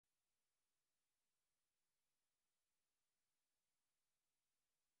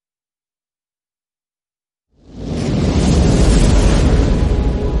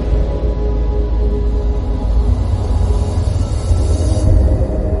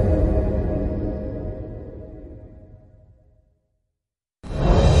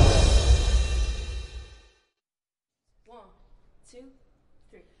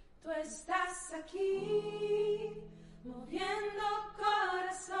estás aquí, moviendo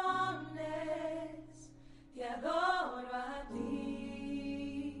corazones. Te adoro a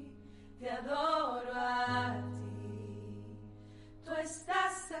ti, te adoro a ti. Tú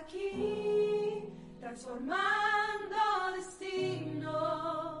estás aquí, transformando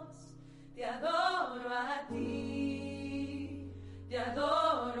destinos. Te adoro a ti, te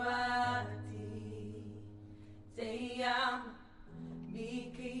adoro a ti. Te amo,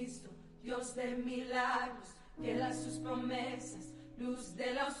 mi Cristo, Dios de milagros, fiel a sus promesas, luz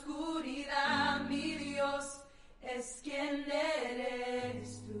de la oscuridad. Mi Dios es quien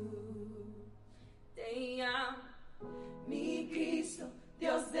eres tú. Te amo, mi Cristo,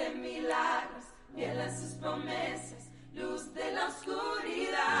 Dios de milagros, fiel a sus promesas, luz de la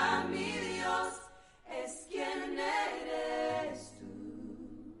oscuridad. Mi Dios es quien eres tú.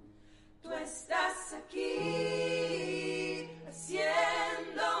 Tú estás aquí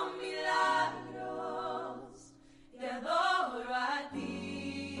haciendo milagros. Te adoro a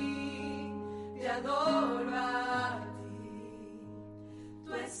ti, te adoro a ti.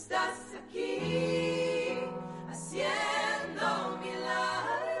 Tú estás aquí haciendo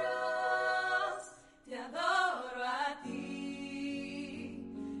milagros. Te adoro a ti,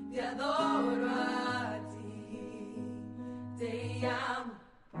 te adoro a ti. Te amo,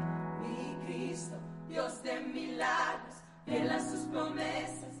 mi Cristo, Dios de milagros, fiel a sus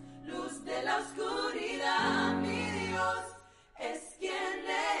promesas, luz de la oscuridad. Mi Dios es quien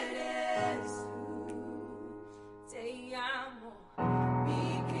eres tú. Te amo,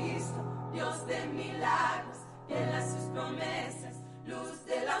 mi Cristo, Dios de milagros, fiel a sus promesas, luz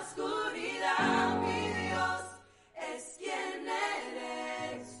de la oscuridad. Mi Dios es quien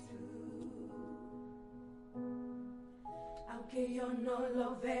eres tú. Aunque yo no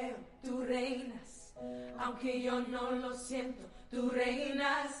lo veo, tú reinas. Aunque yo no lo siento, tú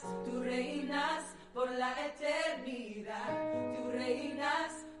reinas por la eternidad. Tú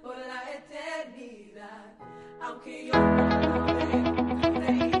reinas por la eternidad. Aunque yo no lo veo, tú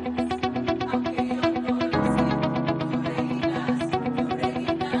reinas. Aunque yo no lo siento, tú reinas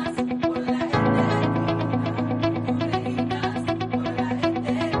por la eternidad. Tú reinas por la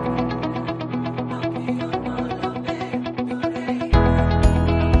eternidad. Aunque yo no lo veo, tú reinas.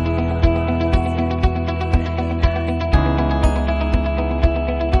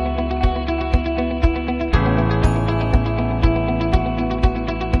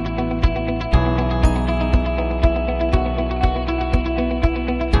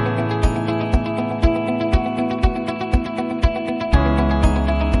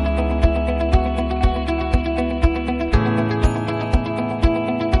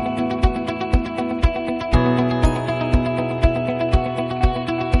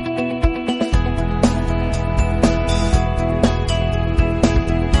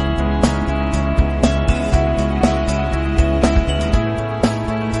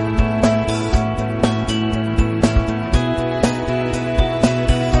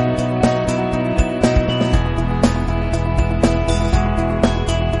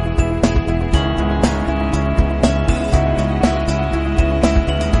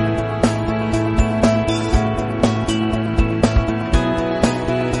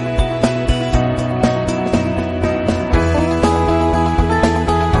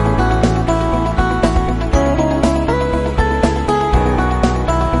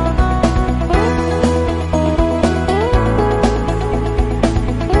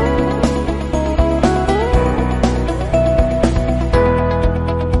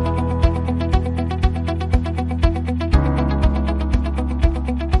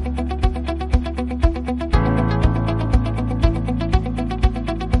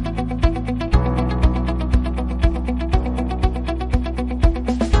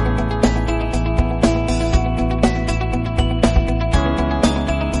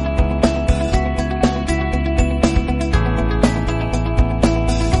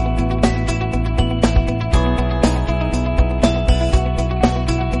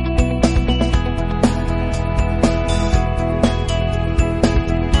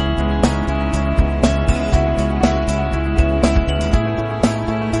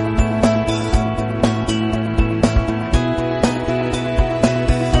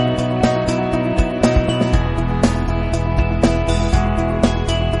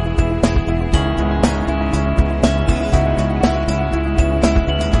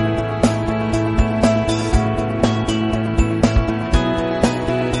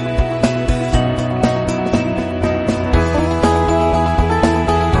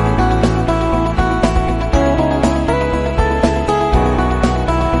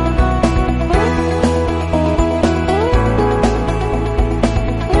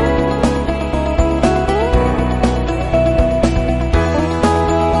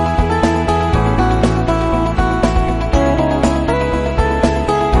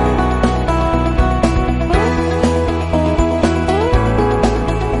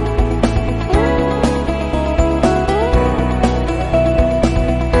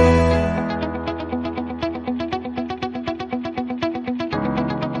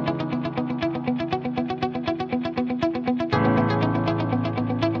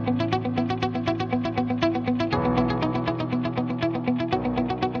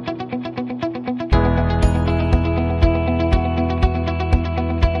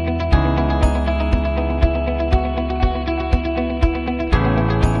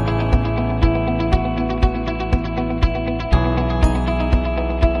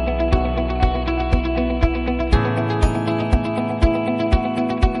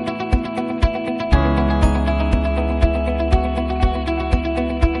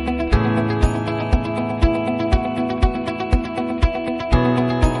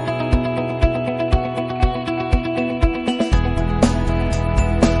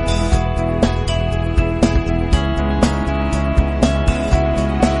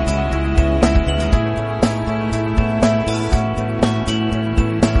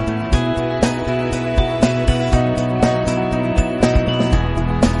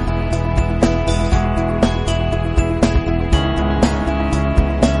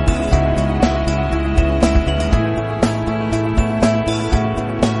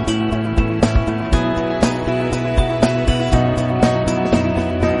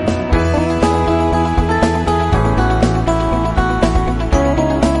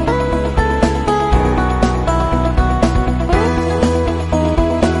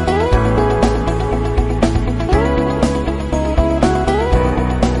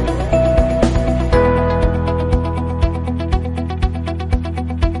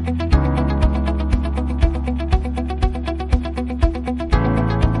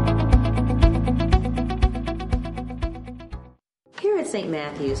 St.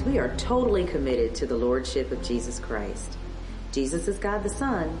 Matthew's, we are totally committed to the Lordship of Jesus Christ. Jesus is God the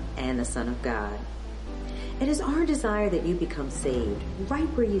Son and the Son of God. It is our desire that you become saved right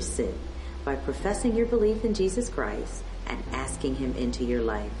where you sit by professing your belief in Jesus Christ and asking Him into your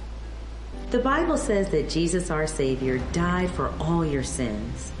life. The Bible says that Jesus, our Savior, died for all your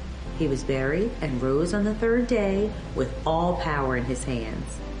sins. He was buried and rose on the third day with all power in His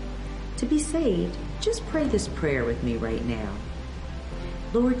hands. To be saved, just pray this prayer with me right now.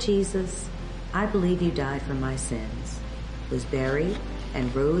 Lord Jesus, I believe you died for my sins, was buried,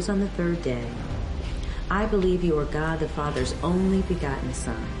 and rose on the third day. I believe you are God the Father's only begotten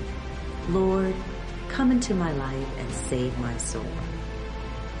Son. Lord, come into my life and save my soul.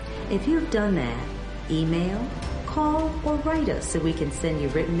 If you have done that, email, call, or write us so we can send you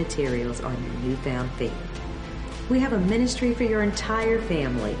written materials on your newfound faith. We have a ministry for your entire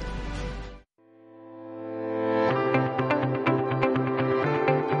family.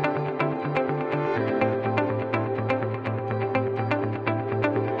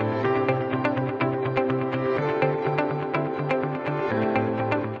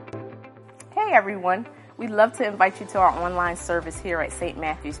 Hey everyone, we'd love to invite you to our online service here at St.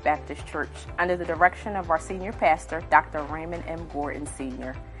 Matthew's Baptist Church under the direction of our senior pastor, Dr. Raymond M. Gordon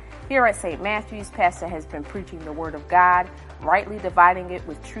Sr. Here at St. Matthew's, Pastor has been preaching the Word of God, rightly dividing it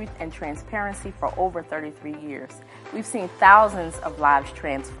with truth and transparency for over 33 years. We've seen thousands of lives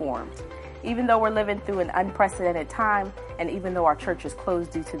transformed. Even though we're living through an unprecedented time, and even though our church is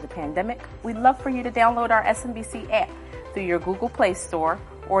closed due to the pandemic, we'd love for you to download our SMBC app through your Google Play Store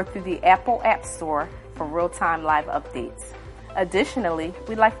or through the Apple App Store for real-time live updates. Additionally,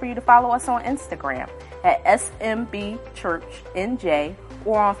 we'd like for you to follow us on Instagram at SMBChurchNJ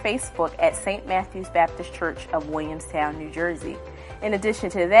or on Facebook at St. Matthew's Baptist Church of Williamstown, New Jersey. In addition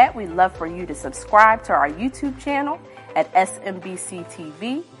to that, we'd love for you to subscribe to our YouTube channel at SMBC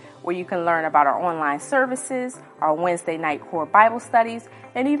TV, where you can learn about our online services, our Wednesday night core Bible studies,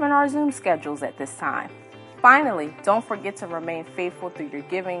 and even our Zoom schedules at this time. Finally, don't forget to remain faithful through your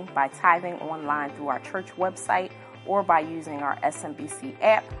giving by tithing online through our church website or by using our SMBC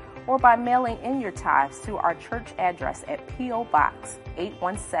app or by mailing in your tithes to our church address at P.O. Box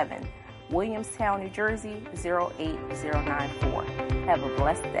 817, Williamstown, New Jersey 08094. Have a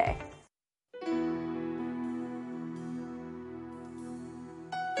blessed day.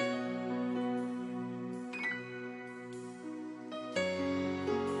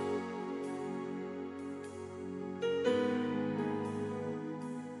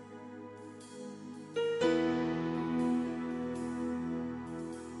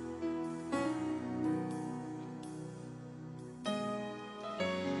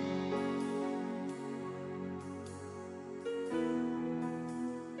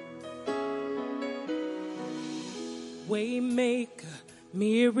 Waymaker,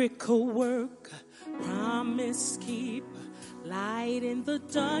 miracle worker, promise keeper, light in the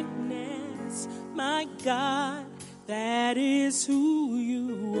darkness. My God, that is who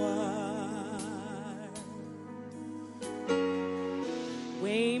you are.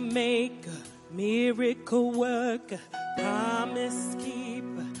 Waymaker, miracle worker, promise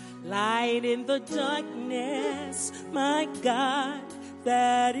keeper, light in the darkness. My God,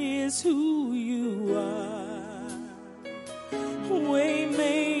 that is who you are.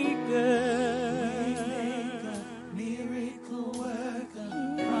 Waymaker, miracle worker,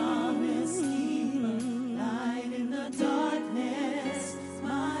 promise keeper, light in the darkness.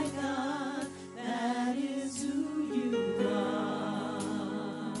 My God, that is who you are.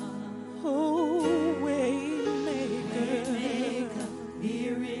 oh, waymaker,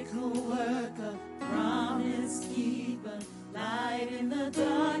 miracle worker, promise keeper, light in the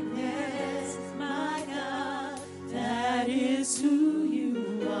darkness. My God, that is who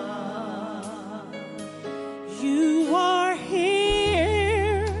you are. you are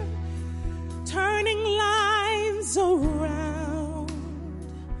here, turning lives around.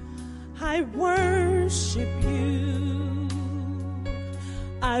 I worship you.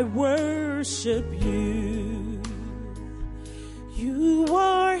 I worship you. You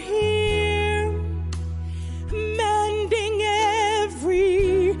are here, mending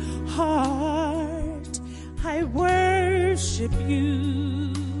every heart. I worship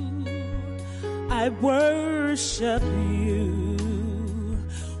you. I worship you.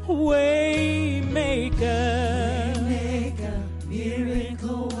 Waymaker,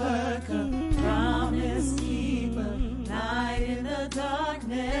 miracle worker, promise keeper, light in the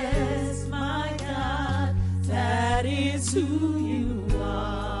darkness. My God, that is who you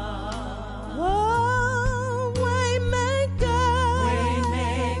are. oh, Waymaker,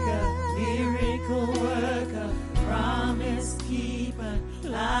 miracle worker, promise keeper,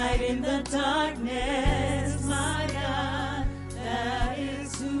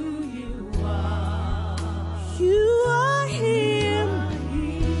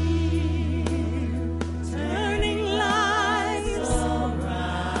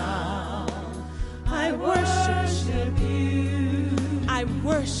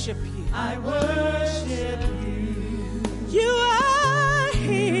 worship you. I worship you. You are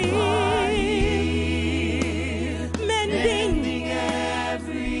here, mending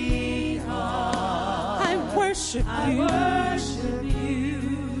every heart. I worship you. I worship you.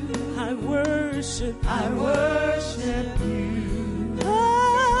 I worship you. I worship you.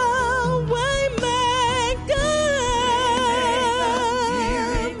 Oh, waymaker,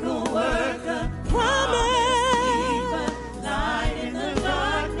 Miracle worker, promise, light in the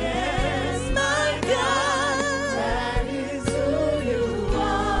darkness. my God, That is who you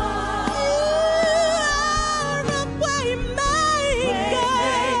are. you are a waymaker,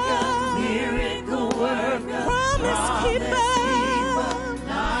 Miracle worker, promise keeper,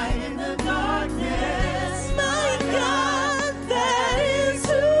 light in the darkness. my God, that is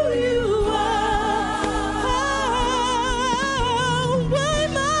who you are. Oh,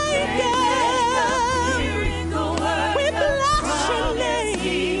 waymaker, Miracle we worker, bless your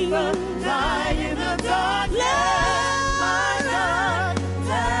name. light in the darkness. My God,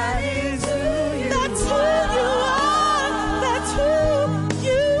 that is who you That's who you are. That's who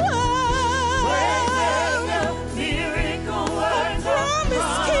you are. Miracle worker,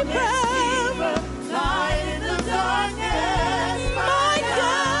 Promise keeper. light in the darkness. My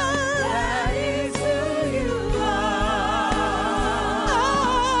God. That is who you are.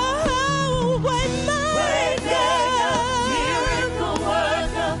 Oh, waymaker. Miracle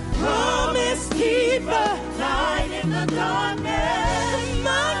worker, Promise keeper. light in the darkness.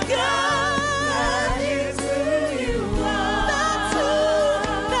 My God. That is who you are.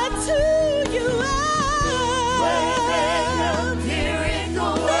 That's who you are.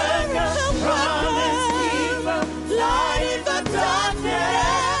 Miracle worker, promise keeper, light in the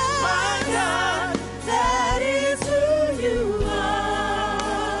darkness. My God, that is who you are.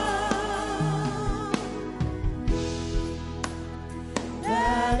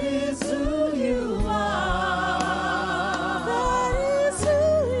 That is who you are. That is who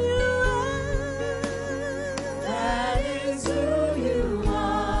you are. That is who you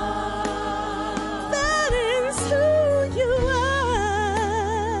are. That is who you are.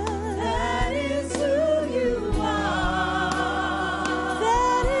 That is who you are.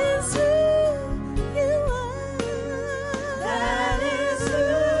 That is who you are. That is who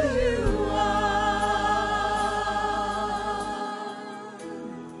you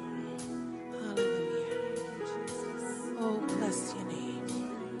Hallelujah. Oh, bless your name.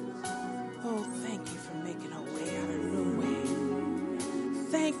 Oh, thank you for making a way out of no way.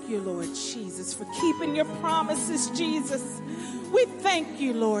 Thank you, Lord Jesus, for keeping your promises, Jesus. We thank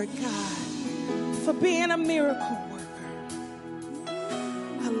you, Lord God, for being a miracle worker,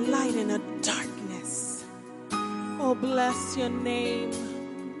 a light in a darkness. Oh, bless your name.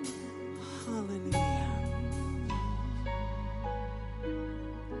 Hallelujah.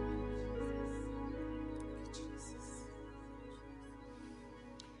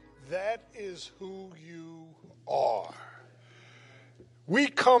 That is who you are. We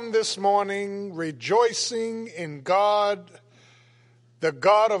come this morning rejoicing in God, the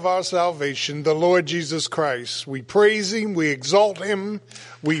God of our salvation, the Lord Jesus Christ. We praise him, we exalt him,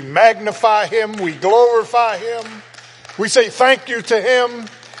 we magnify him, we glorify him. We say thank you to him.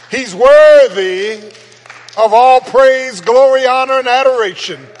 He's worthy of all praise, glory, honor, and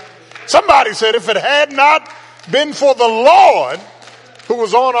adoration. Somebody said if it had not been for the Lord who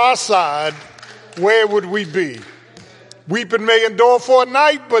was on our side, where would we be? Weeping may endure for a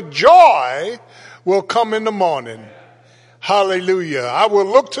night, but joy will come in the morning. Hallelujah. I will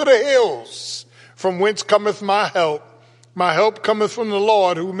look to the hills from whence cometh my help. My help cometh from the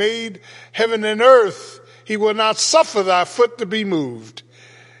Lord who made heaven and earth. He will not suffer thy foot to be moved.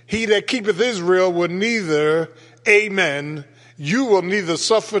 He that keepeth Israel will neither, amen, you will neither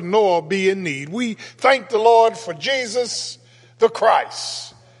suffer nor be in need. We thank the Lord for Jesus the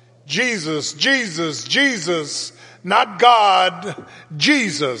Christ. Jesus, Jesus, Jesus, not God,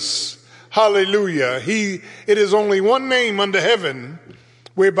 Jesus. Hallelujah. It is only one name under heaven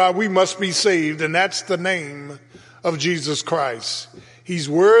whereby we must be saved, and that's the name of Jesus Christ. He's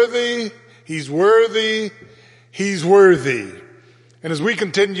worthy, he's worthy, he's worthy. And as we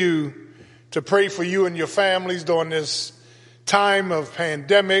continue to pray for you and your families during this time of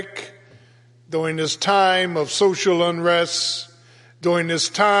pandemic, during this time of social unrest, during this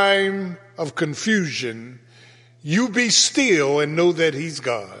time of confusion, you be still and know that he's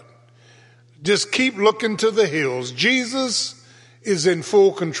God. Just keep looking to the hills. Jesus is in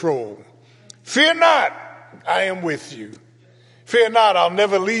full control. Fear not, I am with you. Fear not, I'll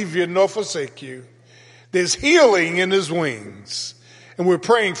never leave you nor forsake you. There's healing in his wings. And we're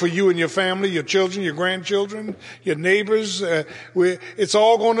praying for you and your family, your children, your grandchildren, your neighbors. It's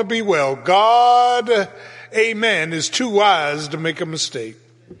all going to be well. God, amen, is too wise to make a mistake.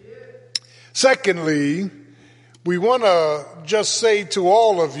 Secondly, we want to just say to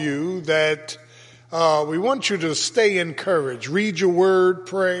all of you that we want you to stay encouraged. Read your word,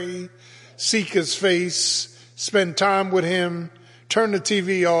 pray, seek his face, spend time with him, turn the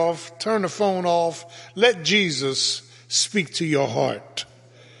TV off, turn the phone off. Let Jesus speak to your heart.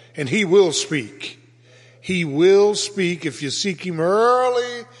 And he will speak. He will speak if you seek him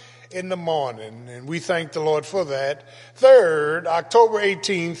early in the morning. And we thank the Lord for that. Third, October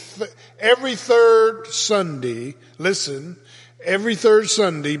 18th, every third Sunday, listen, every third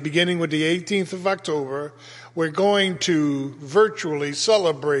Sunday, beginning with the 18th of October, we're going to virtually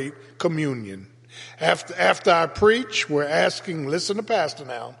celebrate communion. After I preach, we're asking, listen to Pastor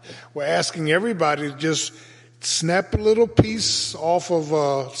now, we're asking everybody to just snap a little piece off of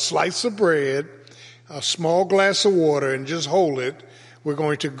a slice of bread, a small glass of water, and just hold it. We're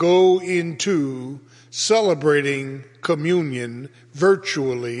going to go into celebrating communion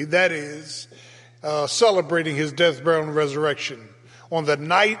virtually. That is, celebrating his death, burial, and resurrection. On the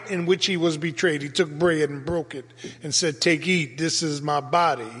night in which he was betrayed, he took bread and broke it and said, "Take, eat. This is my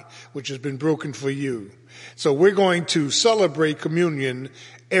body, which has been broken for you." So we're going to celebrate communion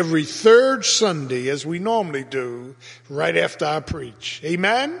every third Sunday, as we normally do, right after I preach.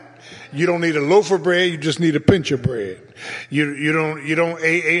 Amen? You don't need a loaf of bread, you just need a pinch of bread. You don't,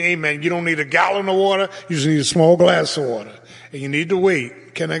 amen. You don't need a gallon of water, you just need a small glass of water. And you need to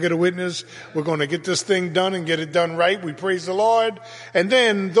wait. Can I get a witness? We're going to get this thing done and get it done right. We praise the Lord. And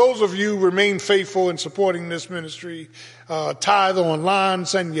then those of you remain faithful in supporting this ministry. Tithe online.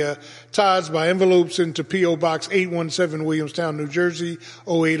 Send your tithes by envelopes into P.O. Box 817, Williamstown, New Jersey,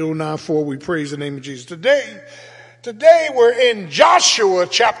 08094. We praise the name of Jesus. Today we're in Joshua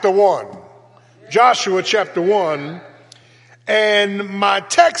chapter 1. Joshua chapter 1. And my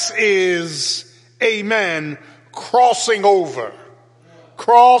text is, amen, crossing over.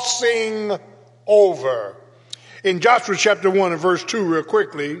 Crossing over. In Joshua chapter 1 and verse 2, real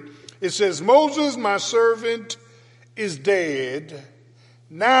quickly, it says, "Moses, my servant, is dead.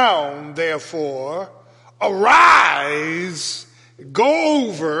 Now, therefore, arise, go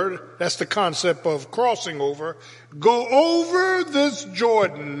over," that's the concept of crossing over, "go over this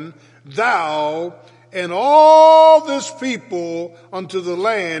Jordan, thou and all this people unto the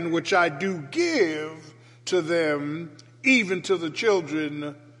land which I do give to them, even to the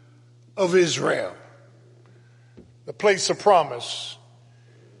children of Israel." The place of promise.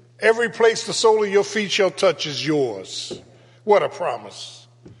 Every place the sole of your feet shall touch is yours. What a promise.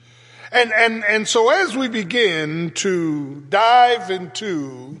 And so as we begin to dive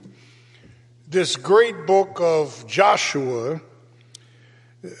into this great book of Joshua,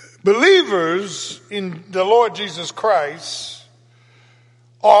 believers in the Lord Jesus Christ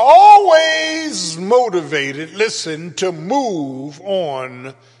are always motivated, listen, to move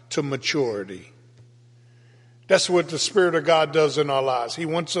on to maturity. That's what the Spirit of God does in our lives. He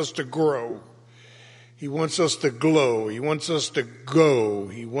wants us to grow. He wants us to glow. He wants us to go.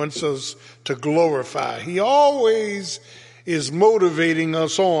 He wants us to glorify. He always is motivating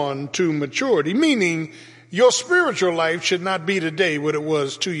us on to maturity, meaning your spiritual life should not be today what it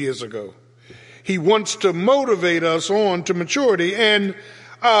was 2 years ago. He wants to motivate us on to maturity. And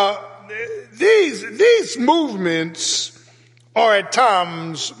these movements are at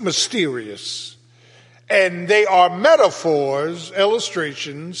times mysterious. And they are metaphors,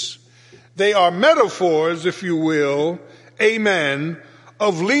 illustrations. They are metaphors, if you will, amen,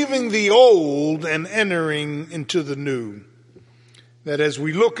 of leaving the old and entering into the new. That as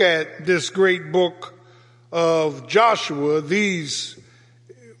we look at this great book of Joshua, these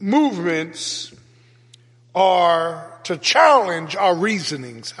movements are to challenge our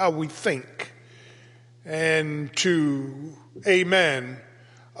reasonings, how we think, and to, amen,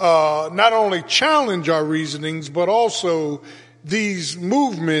 not only challenge our reasonings, but also these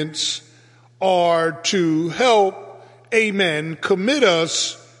movements are to help, amen, commit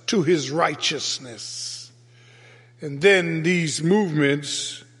us to his righteousness. And then these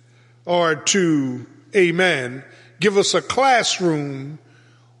movements are to, amen, give us a classroom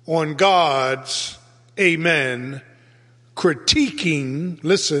on God's, amen, critiquing,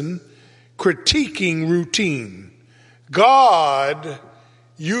 listen, critiquing routine. God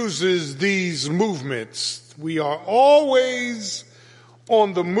uses these movements. We are always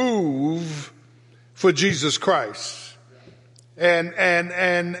on the move for Jesus Christ. And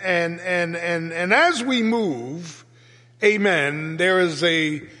as we move, amen, there is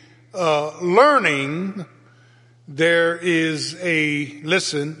a learning there is a,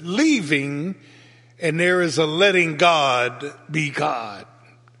 leaving, and there is a letting God be God.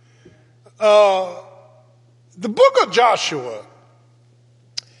 The book of Joshua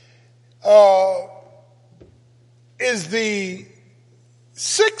is the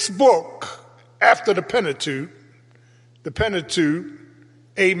sixth book after the Pentateuch. The Pentateuch,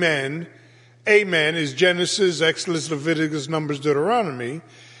 amen, is Genesis, Exodus, Leviticus, Numbers, Deuteronomy.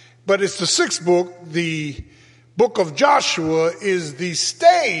 But it's the sixth book. The book of Joshua is the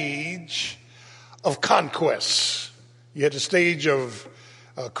stage of conquest. You had the stage of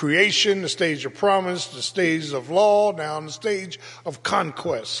creation, the stage of promise, the stage of law, now the stage of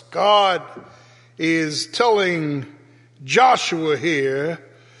conquest. God is telling Joshua here,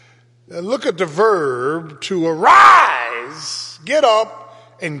 look at the verb to arise, get up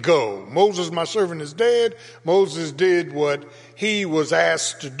and go. Moses, my servant, is dead. Moses did what he was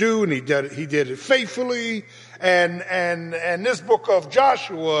asked to do, and he did it faithfully. And this book of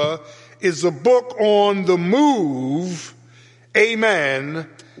Joshua is a book on the move. Amen.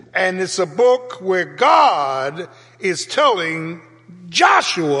 And it's a book where God is telling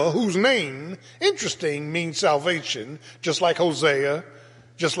Joshua, whose name, interesting, means salvation, just like Hosea,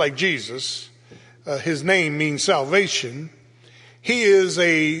 just like Jesus. His name means salvation. He is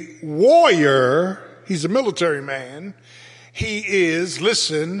a warrior. He's a military man. He is,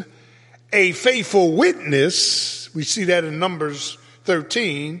 a faithful witness. We see that in Numbers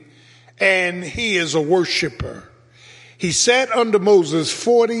 13. And he is a worshiper. He sat under Moses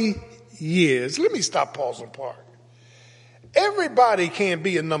 40 years. Let me stop, pause, and park. Everybody can't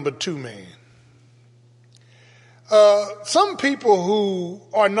be a number two man. Some people who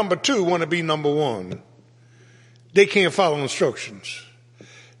are number two want to be number one. They can't follow instructions.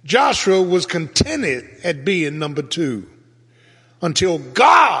 Joshua was contented at being number two until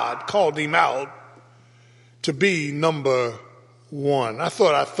God called him out to be number one. I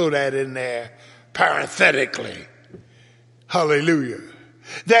thought I'd throw that in there parenthetically. Hallelujah.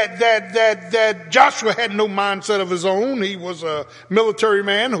 That Joshua had no mindset of his own. He was a military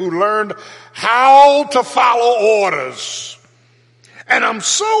man who learned how to follow orders. And I'm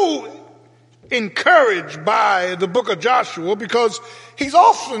so encouraged by the book of Joshua because he's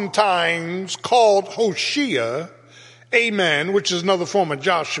oftentimes called Hoshea, amen, which is another form of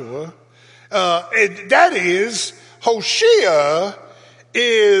Joshua. That is, Hoshea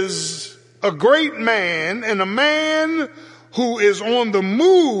is a great man and a man who is on the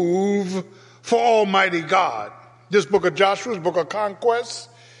move for Almighty God. This book of Joshua, this book of conquest,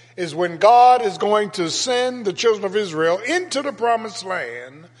 is when God is going to send the children of Israel into the promised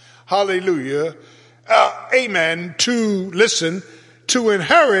land, hallelujah, amen, to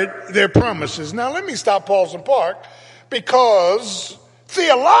inherit their promises. Now let me stop, pause, and park, because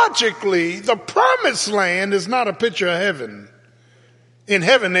theologically, the promised land is not a picture of heaven. In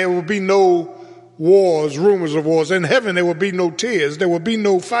heaven, there will be no wars, rumors of wars. In heaven, there will be no tears. There will be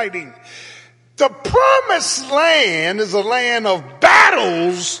no fighting. The promised land is a land of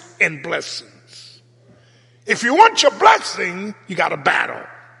battles and blessings. If you want your blessing, you got to battle.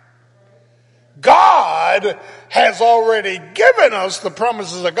 God has already given us the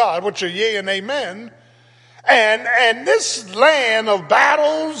promises of God, which are yea and amen. And this land of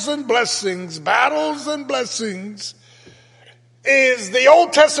battles and blessings, is the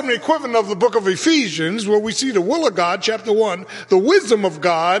Old Testament equivalent of the book of Ephesians, where we see the will of God, chapter 1, the wisdom of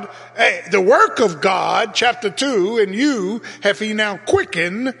God, the work of God, chapter 2, and you have he now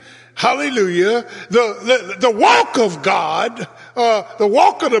quickened, hallelujah, the walk of God, the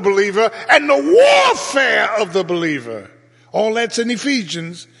walk of the believer, and the warfare of the believer. All that's in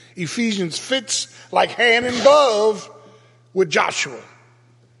Ephesians. Ephesians fits like hand and glove with Joshua.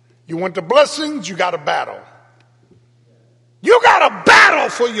 You want the blessings, you got to battle. You got to battle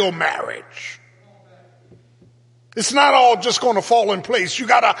for your marriage. It's not all just going to fall in place. You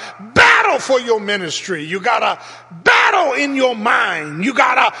got to battle for your ministry. You got to battle in your mind. You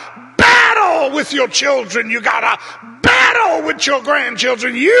got to battle with your children. You got to battle with your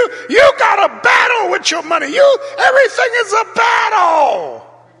grandchildren. You got to battle with your money. Everything is a battle.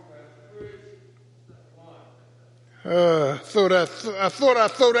 I thought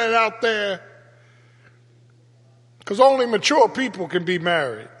I'd throw that out there. Because only mature people can be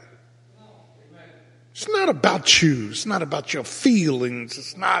married. It's not about you. It's not about your feelings.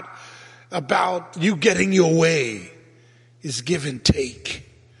 It's not about you getting your way. It's give and take.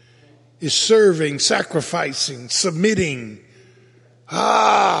 It's serving, sacrificing, submitting.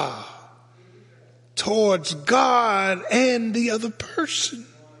 Towards God and the other person.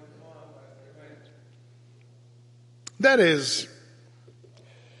 That is,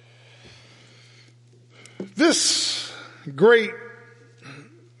 This great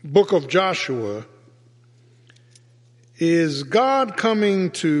book of Joshua is God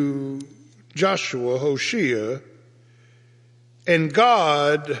coming to Joshua, Hoshea, and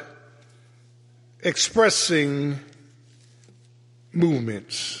God expressing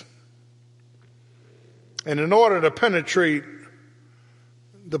movements. And in order to penetrate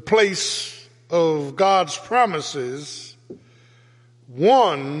the place of God's promises,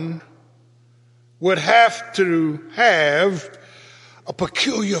 one would have to have a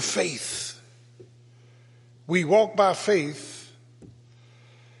peculiar faith. We walk by faith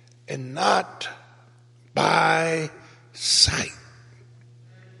and not by sight.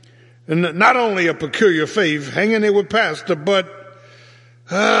 And not only a peculiar faith, hang in there with Pastor, but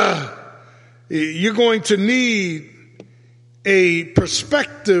you're going to need a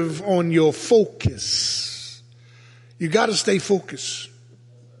perspective on your focus. You got to stay focused.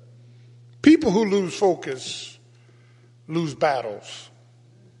 People who lose focus lose battles.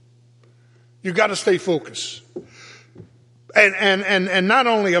 You got to stay focused. And not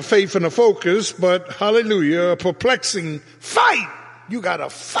only a faith and a focus, but hallelujah, a perplexing fight. You got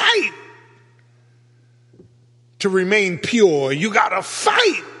to fight to remain pure. You got to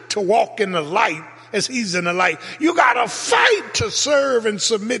fight to walk in the light as he's in the light. You got to fight to serve and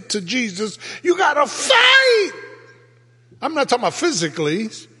submit to Jesus. You got to fight. I'm not talking about physically,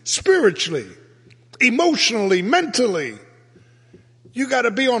 spiritually, emotionally, mentally. You got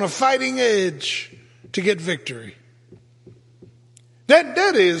to be on a fighting edge to get victory.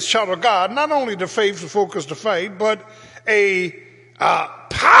 That is, child of God, not only the faith, the focus, the fight, but a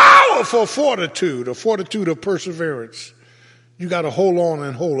powerful fortitude, a fortitude of perseverance. You got to hold on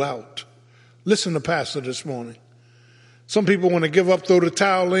and hold out. Listen to Pastor this morning. Some people want to give up, throw the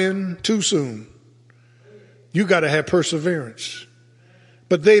towel in too soon. You got to have perseverance.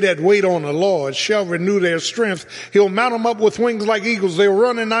 But they that wait on the Lord shall renew their strength. He'll mount them up with wings like eagles. They'll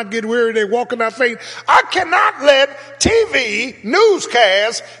run and not get weary. They walk and not faint. I cannot let TV,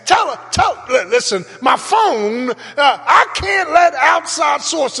 newscasts, listen, my phone, I can't let outside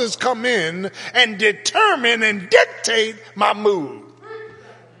sources come in and determine and dictate my mood.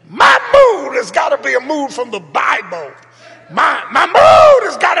 My mood has got to be a mood from the Bible. My mood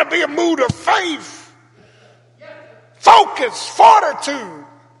has got to be a mood of faith, focus, fortitude.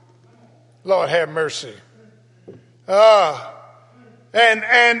 Lord have mercy. And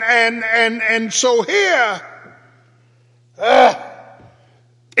so here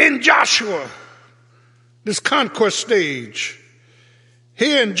in Joshua, this conquest stage,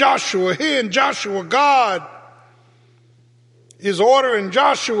 here in Joshua, God is ordering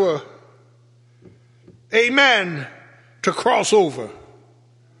Joshua, amen, to cross over.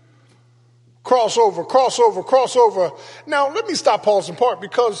 Cross over. Now, let me stop, pause, and part,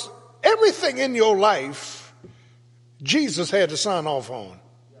 because everything in your life, Jesus had to sign off on.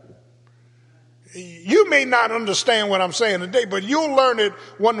 You may not understand what I'm saying today, but you'll learn it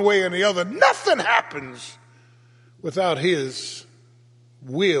one way or the other. Nothing happens without his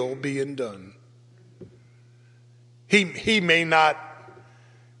will being done. He may not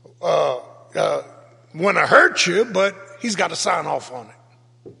want to hurt you, but he's got to sign off on it.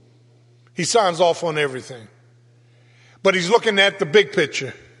 He signs off on everything. But he's looking at the big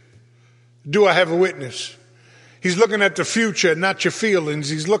picture. Do I have a witness? He's looking at the future, not your feelings.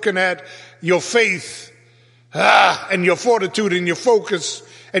 He's looking at your faith, and your fortitude and your focus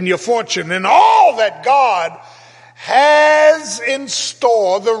and your fortune and all that God has in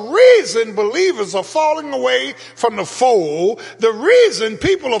store. The reason believers are falling away from the fold, the reason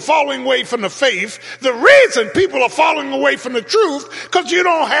people are falling away from the faith, the reason people are falling away from the truth, because you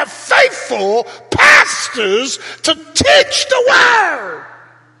don't have faithful pastors to teach the word.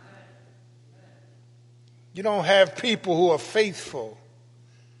 You don't have people who are faithful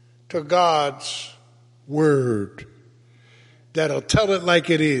to God's word, that'll tell it like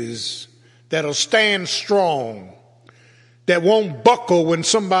it is, that'll stand strong, that won't buckle when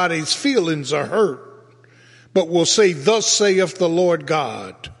somebody's feelings are hurt, but will say, thus saith the Lord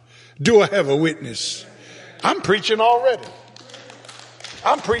God. Do I have a witness? I'm preaching already.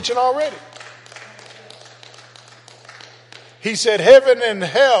 He said, heaven and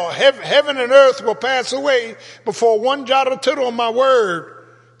earth will pass away before one jot or tittle of my word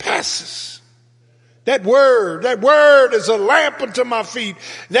passes. That word is a lamp unto my feet.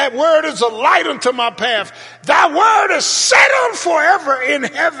 That word is a light unto my path. Thy word is settled forever in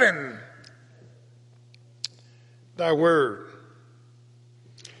heaven. Thy word.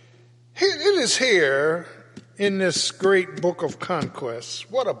 It is here in this great book of conquest.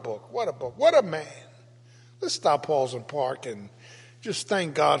 What a book, what a man. Let's stop, pause, and park and just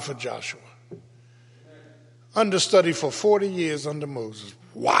thank God for Joshua. understudy for 40 years under Moses.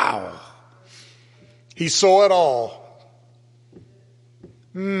 Wow. He saw it all.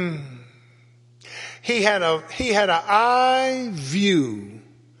 He had an eye view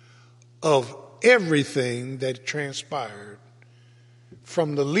of everything that transpired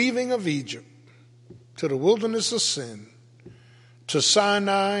from the leaving of Egypt to the wilderness of sin to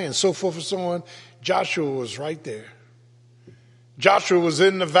Sinai and so forth and so on. Joshua was right there. Joshua was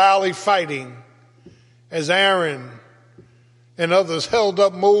in the valley fighting as Aaron and others held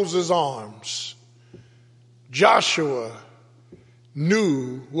up Moses' arms. Joshua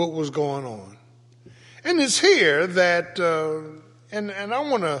knew what was going on. And it's here that, and I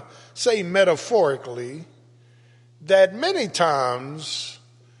want to say metaphorically, that many times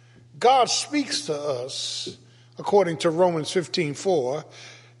God speaks to us, according to Romans 15:4,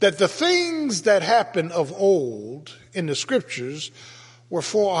 that the things that happened of old in the scriptures were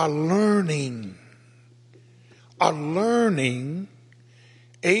for our learning. Our learning,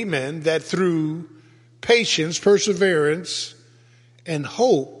 amen, that through patience, perseverance, and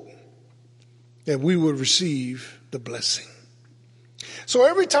hope, that we would receive the blessing. So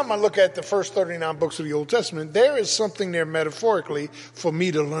every time I look at the first 39 books of the Old Testament, there is something there metaphorically for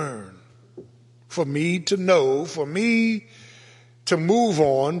me to learn, for me to know, for me to move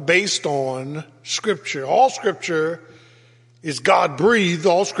on based on Scripture. All Scripture is God-breathed.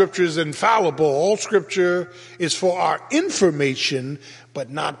 All Scripture is infallible. All Scripture is for our information,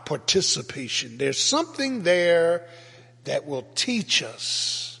 but not participation. There's something there that will teach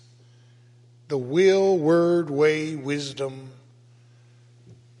us the will, word, way, wisdom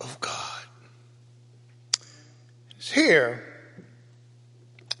of God. It's here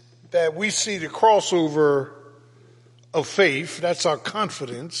that we see the crossover of faith. That's our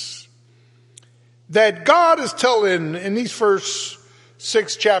confidence. That God is telling in these first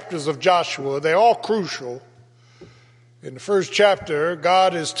 6 chapters of Joshua, they're all crucial. In the first chapter,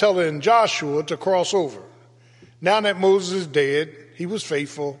 God is telling Joshua to cross over. Now that Moses is dead, he was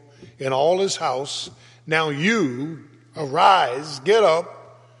faithful in all his house. Now you arise, get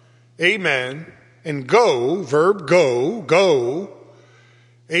up, amen, and go, verb go,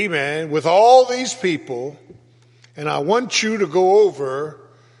 amen, with all these people. And I want you to go over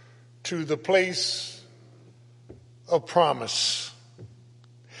to the place of promise.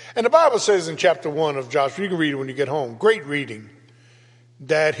 And the Bible says in chapter 1 of Joshua, you can read it when you get home, great reading,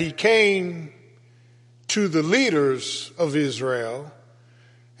 that he came to the leaders of Israel,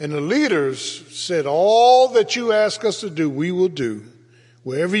 and the leaders said, all that you ask us to do, we will do.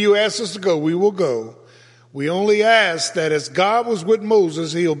 Wherever you ask us to go, we will go. We only ask that as God was with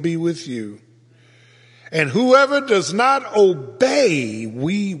Moses, he'll be with you. And whoever does not obey,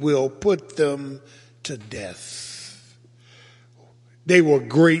 we will put them to death. They were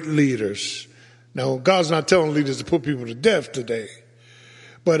great leaders. Now, God's not telling leaders to put people to death today.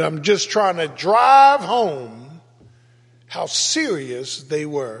 But I'm just trying to drive home how serious they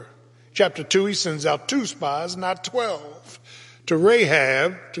were. Chapter 2, he sends out 2 spies, not 12, to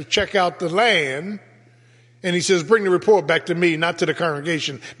Rahab to check out the land. And he says, bring the report back to me, not to the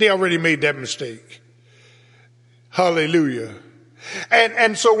congregation. They already made that mistake. Hallelujah.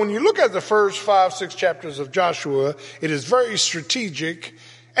 And so when you look at the first 5, 6 chapters of Joshua, it is very strategic.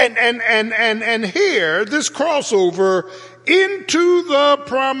 And here, this crossover into the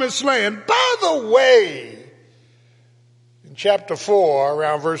promised land. By the way, in chapter 4,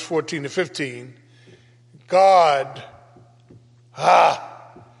 around verse 14 to 15, God,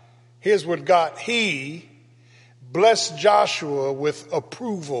 here's what God, he blessed Joshua with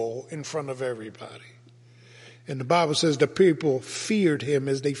approval in front of everybody. And the Bible says the people feared him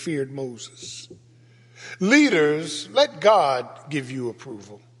as they feared Moses. Leaders, let God give you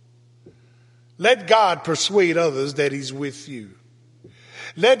approval. Let God persuade others that he's with you.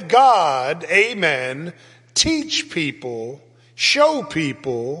 Let God, amen, teach people, show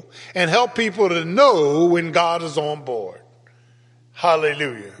people, and help people to know when God is on board.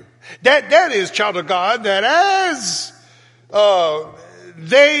 Hallelujah. That is, child of God, that as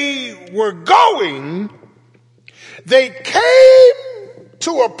they were going, they came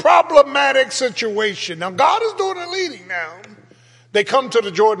to a problematic situation. Now, God is doing the leading now. They come to the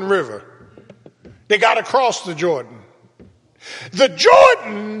Jordan River. They got to cross the Jordan. The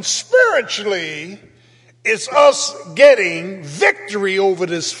Jordan, spiritually, is us getting victory over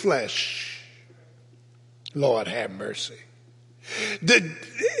this flesh. Lord have mercy.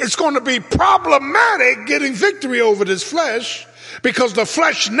 It's going to be problematic getting victory over this flesh because the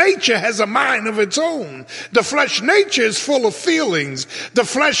flesh nature has a mind of its own. The flesh nature is full of feelings. The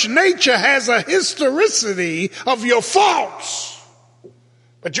flesh nature has a historicity of your faults.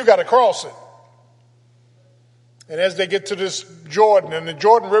 But you got to cross it. And as they get to this Jordan, and the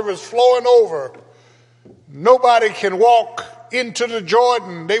Jordan River is flowing over, nobody can walk into the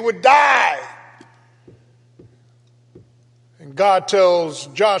Jordan. They would die. And God tells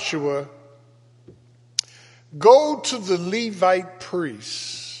Joshua, go to the Levite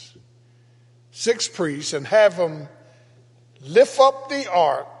priests, 6 priests, and have them lift up the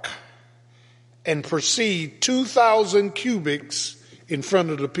ark and proceed 2,000 cubits in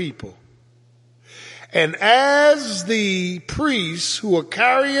front of the people. And as the priests who are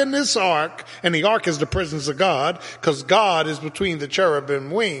carrying this ark, and the ark is the presence of God, because God is between the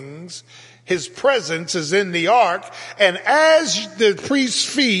cherubim wings, his presence is in the ark, and as the priest's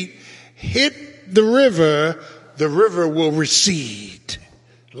feet hit the river will recede.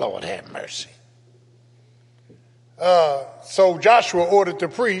 Lord have mercy. So Joshua ordered the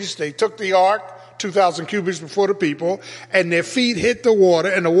priests, they took the ark, 2,000 cubits before the people, and their feet hit the water,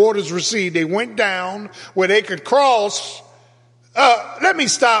 and the waters receded. They went down where they could cross. Let me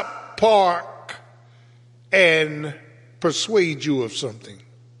stop, park, and persuade you of something.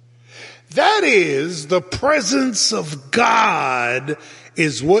 That is, the presence of God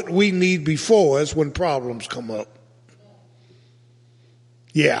is what we need before us when problems come up.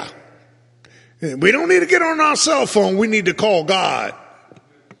 Yeah. We don't need to get on our cell phone. We need to call God.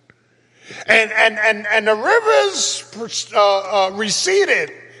 And the rivers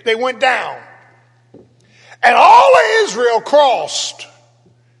receded. They went down. And all of Israel crossed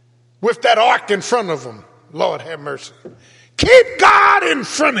with that ark in front of them. Lord have mercy. Keep God in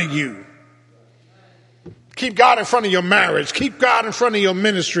front of you. Keep God in front of your marriage. Keep God in front of your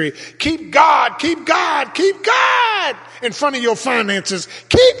ministry. Keep God in front of your finances.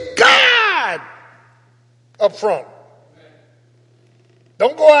 Keep God up front.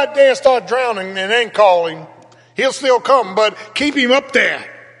 Don't go out there and start drowning and then calling. He'll still come, but keep him up there.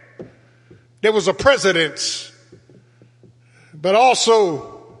 There was a precedence, but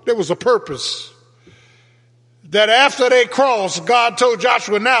also there was a purpose. That after they crossed, God told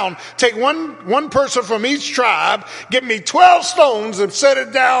Joshua, now take one person from each tribe, give me 12 stones and set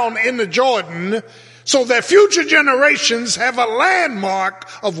it down in the Jordan so that future generations have a landmark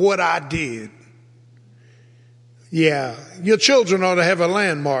of what I did. Yeah, your children ought to have a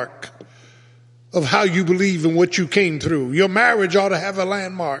landmark of how you believe in what you came through. Your marriage ought to have a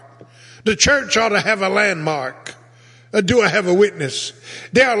landmark. The church ought to have a landmark. Do I have a witness?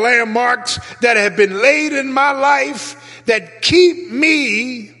 There are landmarks that have been laid in my life that keep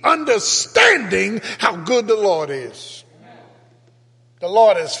me understanding how good the Lord is. The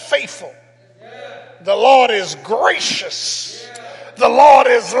Lord is faithful. The Lord is gracious. The Lord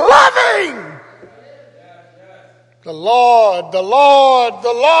is loving. The Lord.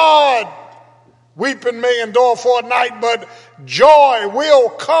 Weeping may endure for a night, but joy will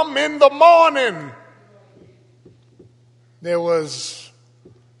come in the morning. There was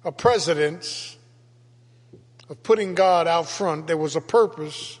a precedence of putting God out front. There was a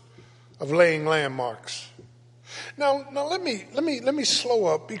purpose of laying landmarks. Now let me slow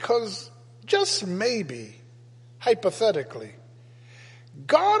up, because just maybe, hypothetically,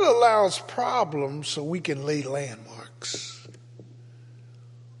 God allows problems so we can lay landmarks.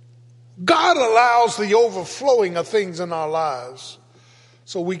 God allows the overflowing of things in our lives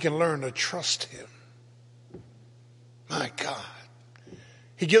so we can learn to trust him. My God.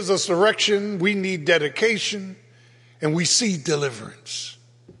 He gives us direction. We need dedication, and we see deliverance.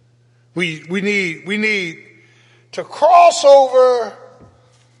 We need to cross over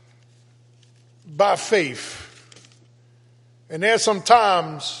by faith. And there's some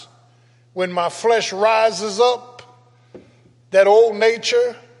times when my flesh rises up, that old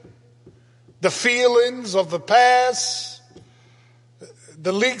nature, the feelings of the past,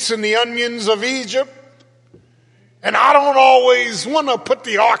 the leeks and the onions of Egypt, and I don't always want to put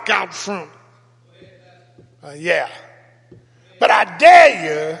the ark out front. But I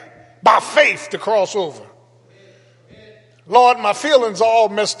dare you by faith to cross over. Lord, my feelings are all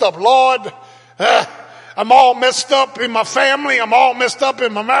messed up. Lord, I'm all messed up in my family. I'm all messed up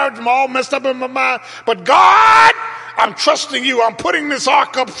in my marriage. I'm all messed up in my mind. But God, I'm trusting you. I'm putting this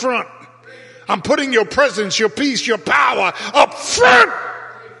ark up front. I'm putting your presence, your peace, your power up front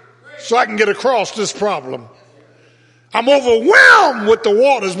so I can get across this problem. I'm overwhelmed with the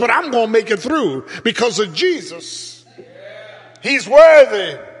waters, but I'm going to make it through because of Jesus. He's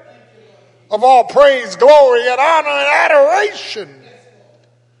worthy of all praise, glory, and honor and adoration.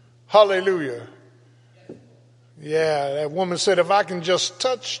 Hallelujah. Yeah, that woman said, if I can just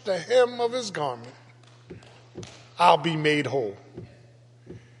touch the hem of his garment, I'll be made whole.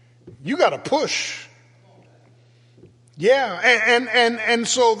 You got to push. Yeah, and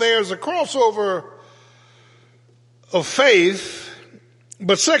so there's a crossover of faith,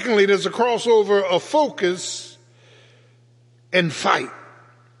 but secondly, there's a crossover of focus and fight.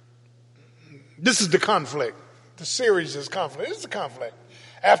 This is the conflict. The series is conflict. This is the conflict.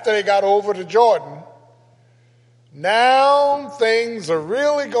 After they got over to Jordan, now things are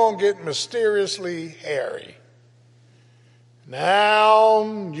really going to get mysteriously hairy.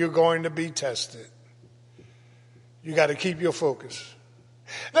 Now you're going to be tested. You got to keep your focus.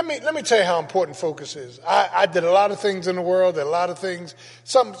 Let me tell you how important focus is. I did a lot of things in the world, did a lot of things.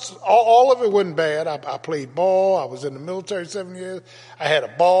 All of it wasn't bad. I played ball. I was in the military 7 years. I had a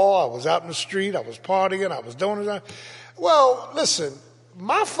ball. I was out in the street. I was partying. I was doing it. Well, listen,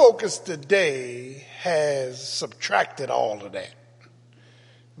 my focus today has subtracted all of that.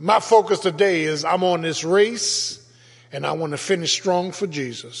 My focus today is I'm on this race and I want to finish strong for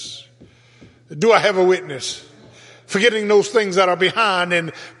Jesus. Do I have a witness? Forgetting those things that are behind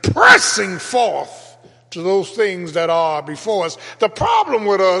and pressing forth to those things that are before us. The problem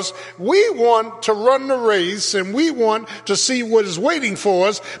with us, we want to run the race and we want to see what is waiting for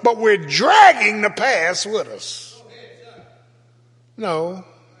us, but we're dragging the past with us. No,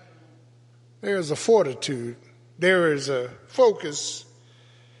 there is a fortitude. There is a focus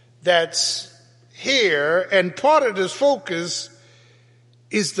that's here, and part of this focus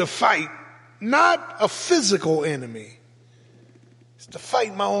is the fight. Not a physical enemy. It's to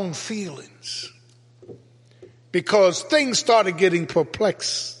fight my own feelings. Because things started getting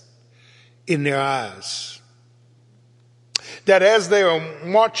perplexed in their eyes. That as they were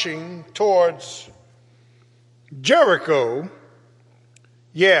marching towards Jericho,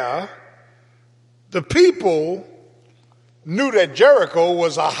 the people knew that Jericho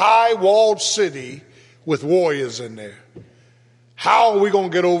was a high-walled city with warriors in there. How are we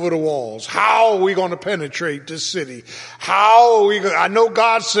going to get over the walls? How are we going to penetrate this city? I know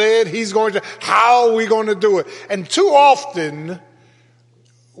God said he's going to, how are we going to do it? And too often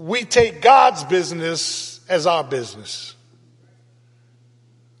we take God's business as our business.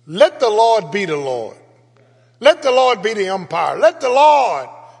 Let the Lord be the Lord. Let the Lord be the umpire. Let the Lord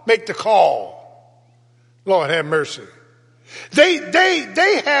make the call. Lord have mercy.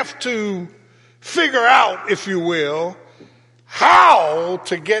 They have to figure out, if you will, how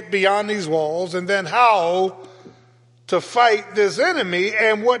to get beyond these walls and then how to fight this enemy.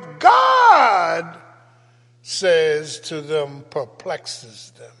 And what God says to them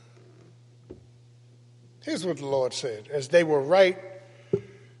perplexes them. Here's what the Lord said. As they were right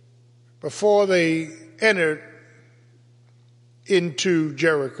before they entered into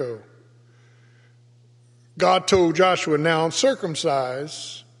Jericho, God told Joshua, now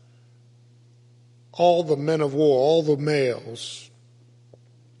circumcise all the men of war, all the males,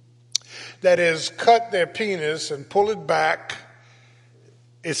 that is, cut their penis and pull it back.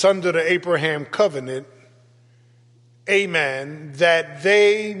 It's under the Abraham covenant, amen, that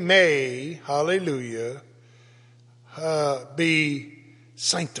they may, hallelujah, be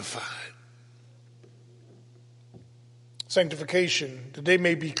sanctified. Sanctification, that they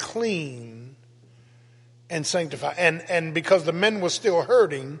may be clean and sanctified. And because the men were still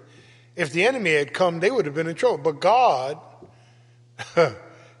hurting, if the enemy had come, they would have been in trouble. But God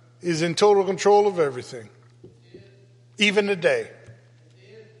is in total control of everything, even today.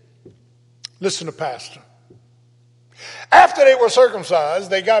 Listen to Pastor. After they were circumcised,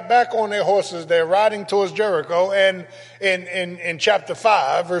 they got back on their horses. They're riding towards Jericho. And in chapter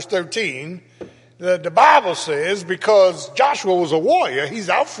 5, verse 13, the Bible says, because Joshua was a warrior, he's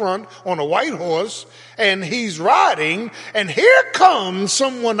out front on a white horse, and he's riding, and here comes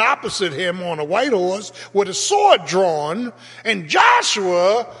someone opposite him on a white horse with a sword drawn, and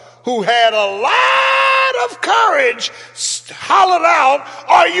Joshua, who had a lot of courage, hollered out,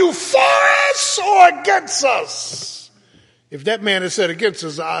 are you for us or against us? If that man had said against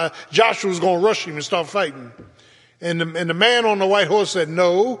us, Joshua was going to rush him and start fighting. And the man on the white horse said,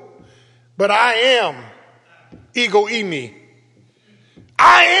 no, but I am ego eimi.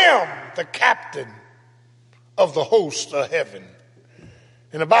 I am the captain of the host of heaven.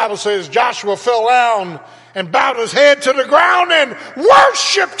 And the Bible says Joshua fell down and bowed his head to the ground and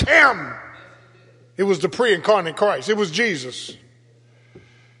worshiped him. It was the pre-incarnate Christ. It was Jesus.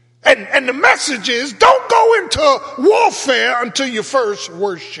 And the message is, don't go into warfare until you first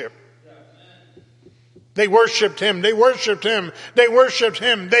worship. They worshiped him. They worshiped him. They worshiped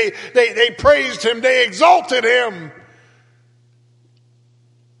him. They praised him. They exalted him.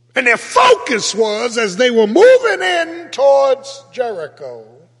 And their focus was, as they were moving in towards Jericho,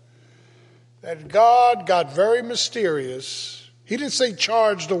 that God got very mysterious. He didn't say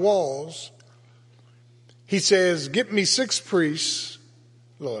charge the walls. He says, get me 6 priests.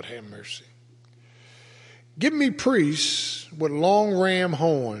 Lord have mercy. Give me priests with long ram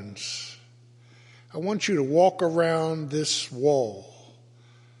horns. I want you to walk around this wall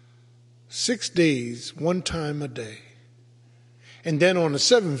 6 days, one time a day. And then on the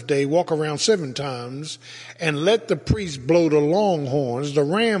seventh day, walk around 7 times and let the priests blow the long horns, the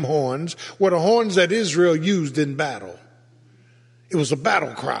ram horns, were the horns that Israel used in battle. It was a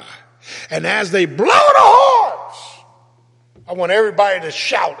battle cry. And as they blow the horns, I want everybody to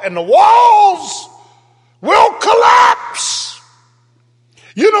shout, and the walls will collapse.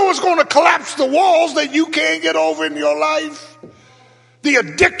 You know what's going to collapse the walls that you can't get over in your life? The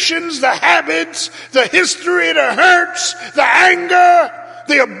addictions, the habits, the history, the hurts, the anger,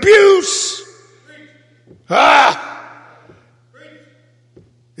 the abuse.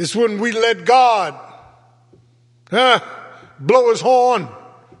 It's when we let God blow his horn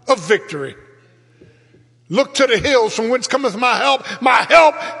of victory. Look to the hills from whence cometh my help. My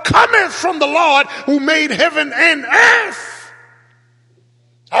help cometh from the Lord who made heaven and earth.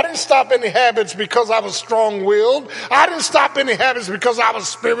 I didn't stop any habits because I was strong-willed. I didn't stop any habits because I was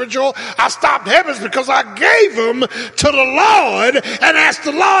spiritual. I stopped habits because I gave them to the Lord and asked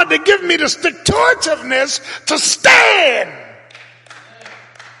the Lord to give me the stick-to-itiveness to stand.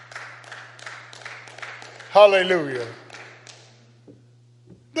 Hallelujah.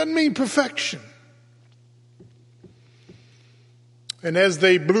 Doesn't mean perfection. And as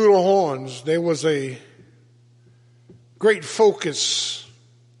they blew the horns, there was a great focus.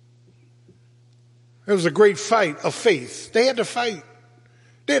 There was a great fight of faith. They had to fight.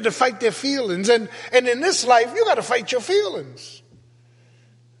 They had to fight their feelings. And in this life, you got to fight your feelings.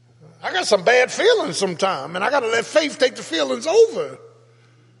 I got some bad feelings sometimes, and I got to let faith take the feelings over.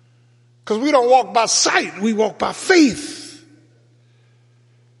 Because we don't walk by sight, we walk by faith.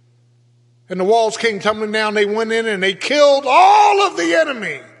 And the walls came tumbling down. They went in and they killed all of the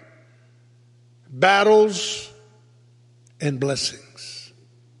enemy. Battles and blessings.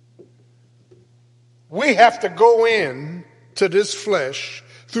 We have to go in to this flesh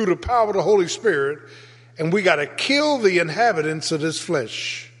through the power of the Holy Spirit, and we got to kill the inhabitants of this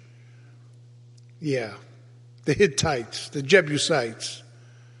flesh. Yeah, the Hittites, the Jebusites,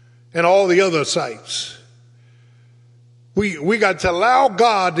 and all the other sites. We got to allow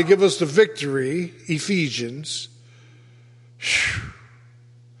God to give us the victory, Ephesians,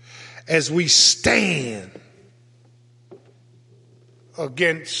 as we stand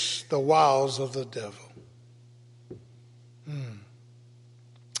against the wiles of the devil.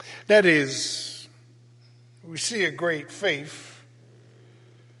 That is, we see a great faith,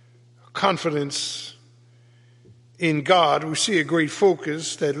 confidence in God. We see a great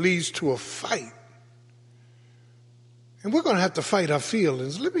focus that leads to a fight. And we're going to have to fight our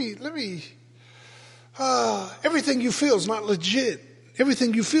feelings. Everything you feel is not legit.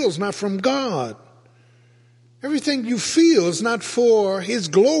 Everything you feel is not from God. Everything you feel is not for his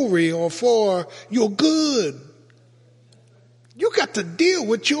glory or for your good. You got to deal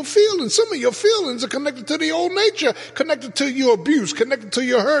with your feelings. Some of your feelings are connected to the old nature, connected to your abuse, connected to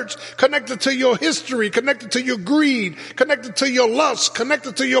your hurts, connected to your history, connected to your greed, connected to your lust,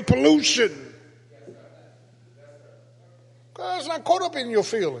 connected to your pollution. God's not caught up in your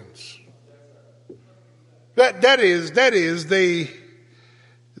feelings. That is, they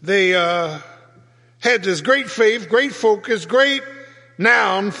had this great faith, great focus, great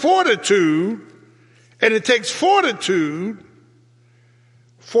fortitude, and it takes fortitude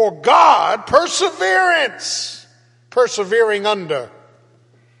for God, perseverance, persevering under,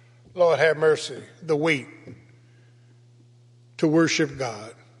 Lord have mercy, the weight to worship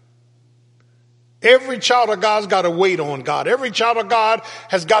God. Every child of God's got to wait on God. Every child of God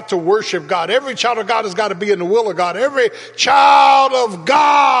has got to worship God. Every child of God has got to be in the will of God. Every child of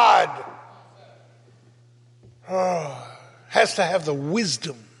God has to have the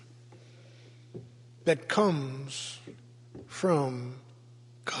wisdom that comes from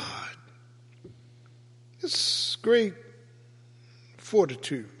God. It's great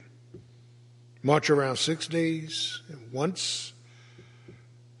fortitude. March around 6 days, and once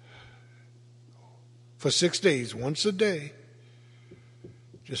for 6 days, once a day.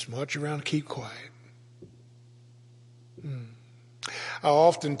 Just march around and keep quiet.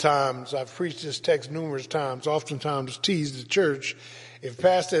 I've preached this text numerous times, oftentimes teased the church. If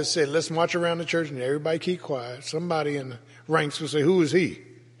pastor had said, let's march around the church and everybody keep quiet, somebody in the ranks would say, who is he?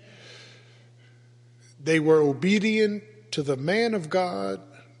 They were obedient to the man of God,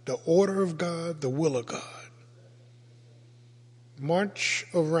 the order of God, the will of God. March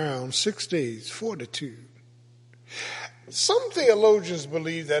around 6 days, fortitude. Some theologians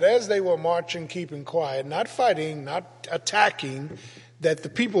believe that as they were marching, keeping quiet, not fighting, not attacking, that the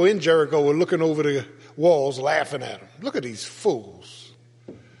people in Jericho were looking over the walls laughing at them. Look at these fools.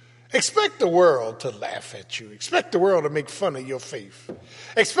 Expect the world to laugh at you. Expect the world to make fun of your faith.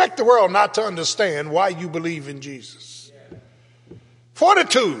 Expect the world not to understand why you believe in Jesus.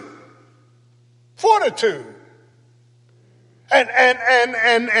 Fortitude. Fortitude.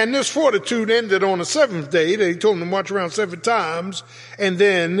 And this fortitude ended on the seventh day. They told them to march around 7 times, and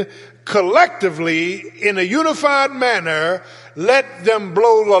then collectively, in a unified manner, let them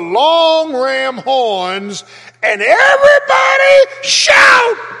blow the long ram horns, and everybody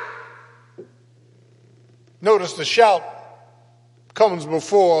shout. Notice the shout comes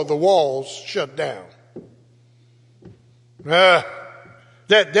before the walls shut down. That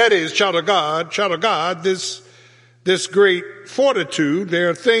is, child of God, this great fortitude. There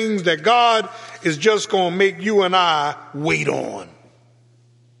are things that God is just going to make you and I wait on.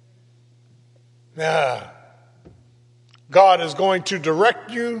 God is going to direct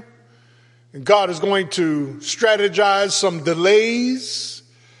you. And God is going to strategize some delays,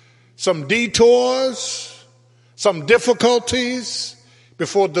 some detours, some difficulties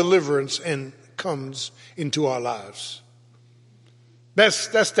before deliverance comes into our lives.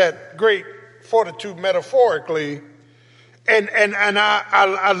 That's that great fortitude metaphorically. And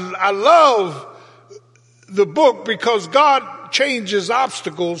I love the book because God changes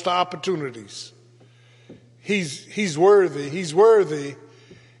obstacles to opportunities. He's worthy. He's worthy.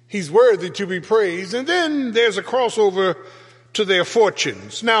 He's worthy to be praised. And then there's a crossover to their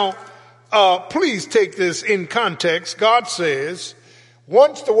fortunes. Now, please take this in context. God says,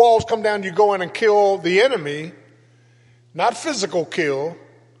 once the walls come down, you go in and kill the enemy, not physical kill.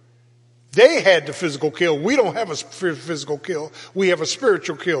 They had the physical kill. We don't have a physical kill. We have a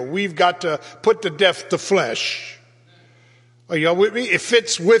spiritual kill. We've got to put to death the flesh. Are y'all with me? It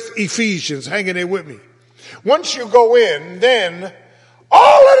fits with Ephesians. Hang in there with me. Once you go in, then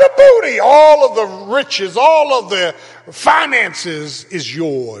all of the booty, all of the riches, all of the finances is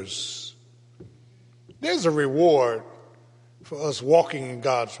yours. There's a reward for us walking in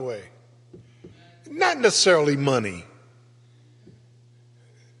God's way. Not necessarily money.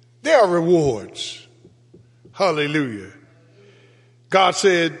 There are rewards. Hallelujah. God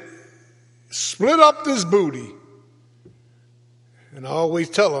said, split up this booty. And I always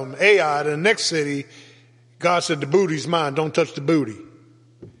tell them, Ai, the next city, God said, the booty's mine. Don't touch the booty.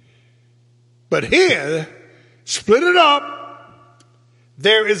 But here, split it up.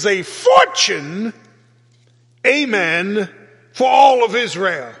 There is a fortune, amen, for all of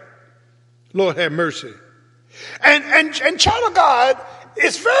Israel. Lord have mercy. And child of God,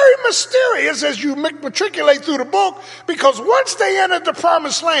 it's very mysterious as you matriculate through the book, because once they entered the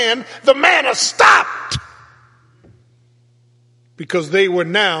promised land, the manna stopped. Because they were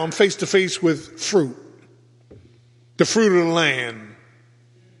now face to face with fruit. The fruit of the land.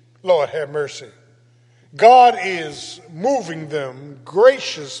 Lord have mercy. God is moving them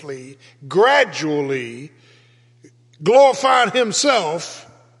graciously, gradually, glorifying himself.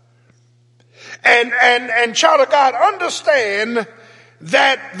 And child of God, understand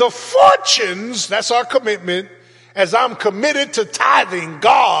that the fortunes, that's our commitment, as I'm committed to tithing,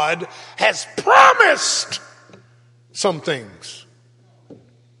 God has promised some things.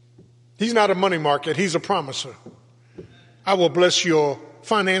 He's not a money market, he's a promiser. I will bless your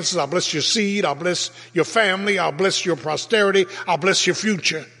finances, I'll bless your seed, I'll bless your family, I'll bless your prosperity, I'll bless your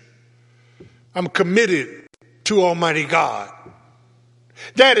future. I'm committed to Almighty God.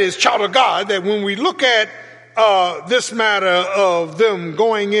 That is, child of God, that when we look at this matter of them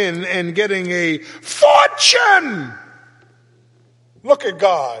going in and getting a fortune, look at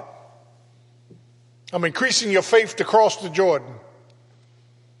God. I'm increasing your faith to cross the Jordan.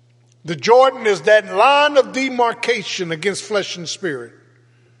 The Jordan is that line of demarcation against flesh and spirit.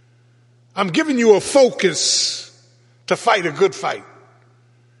 I'm giving you a focus to fight a good fight,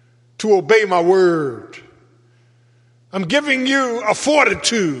 to obey my word. I'm giving you a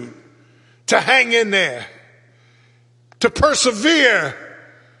fortitude to hang in there, to persevere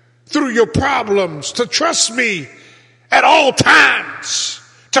through your problems, to trust me at all times,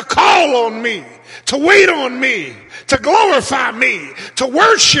 to call on me, to wait on me, to glorify me, to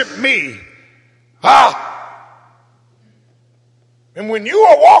worship me. And when you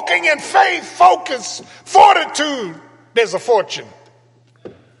are walking in faith, focus, fortitude, there's a fortune.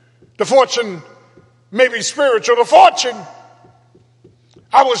 The fortune may be spiritual. The fortune,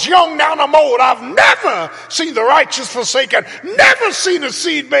 I was young, now I'm old. I've never seen the righteous forsaken, never seen a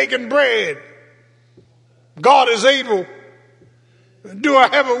seed begging bread. God is able. Do I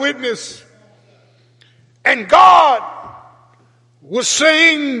have a witness? And God was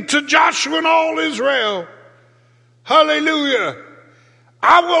saying to Joshua and all Israel, hallelujah,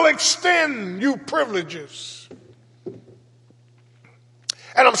 I will extend you privileges.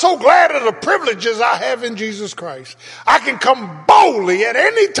 And I'm so glad of the privileges I have in Jesus Christ. I can come boldly at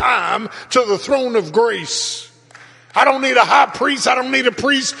any time to the throne of grace. I don't need a high priest. I don't need a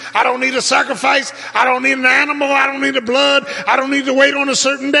priest. I don't need a sacrifice. I don't need an animal. I don't need the blood. I don't need to wait on a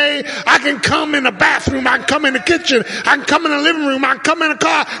certain day. I can come in the bathroom. I can come in the kitchen. I can come in the living room. I can come in the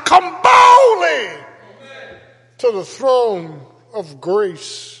car. Come boldly to the throne of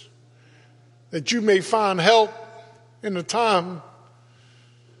grace that you may find help in the time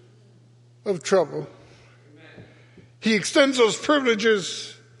of trouble. He extends us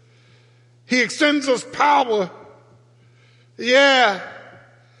privileges. He extends us power. Yeah.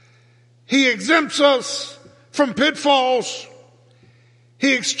 He exempts us from pitfalls.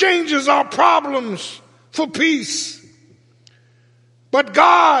 He exchanges our problems for peace. But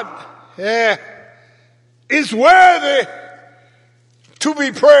God, is worthy to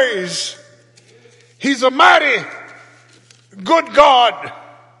be praised. He's a mighty good God.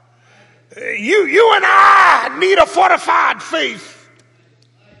 You and I need a fortified faith.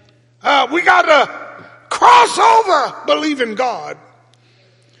 We got to cross over believing God.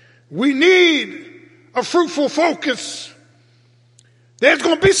 We need a fruitful focus. There's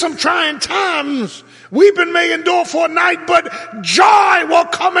going to be some trying times. Weeping may endure for a night, but joy will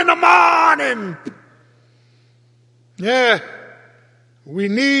come in the morning. Yeah. We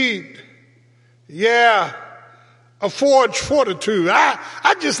need, a forged fortitude.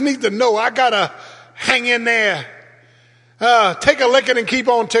 I just need to know I got to hang in there. Take a licking and keep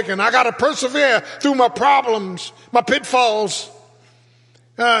on ticking. I got to persevere through my problems, my pitfalls.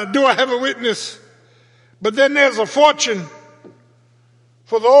 Do I have a witness? But then there's a fortune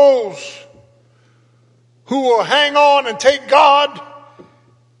for those who will hang on and take God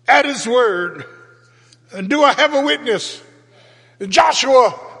at his word. And do I have a witness?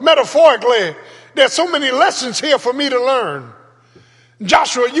 Joshua, metaphorically, there's so many lessons here for me to learn.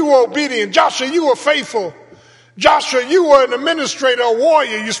 Joshua, you were obedient. Joshua, you were faithful. Joshua, you were an administrator, a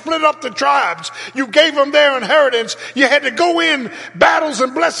warrior. You split up the tribes. You gave them their inheritance. You had to go in battles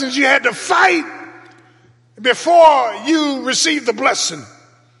and blessings. You had to fight before you received the blessing.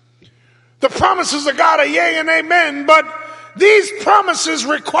 The promises of God are yea and amen, but these promises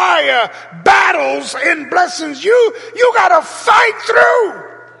require battles and blessings you got to fight through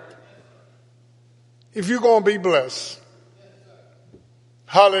if you're going to be blessed.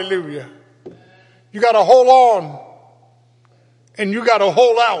 Hallelujah. You got to hold on and you got to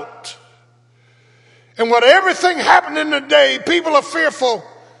hold out. And with everything happening today, people are fearful.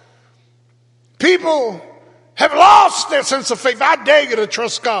 People have lost their sense of faith. I dare you to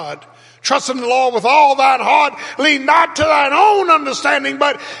trust God. Trust in the Lord with all thine heart. Lean not to thine own understanding,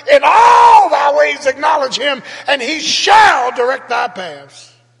 but in all thy ways acknowledge him, and he shall direct thy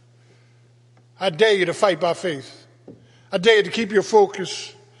paths. I dare you to fight by faith. I dare you to keep your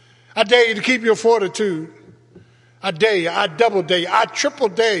focus. I dare you to keep your fortitude. I dare you. I double dare you. I triple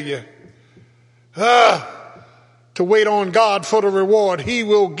dare you to wait on God for the reward. He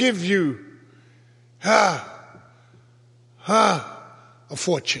will give you a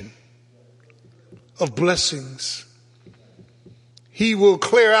fortune of blessings. He will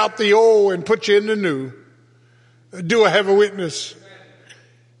clear out the old and put you in the new. Do I have a witness?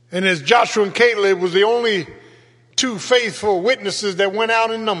 And as Joshua and Caleb was the only two faithful witnesses that went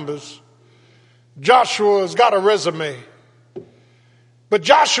out in numbers, Joshua's got a resume. But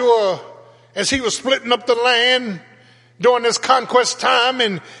Joshua, as he was splitting up the land during this conquest time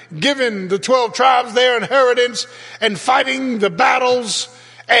and giving the 12 tribes their inheritance and fighting the battles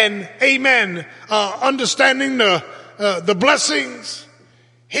and understanding the blessings,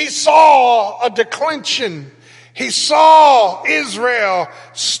 he saw a declension. He saw Israel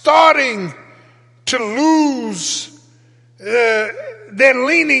starting to lose their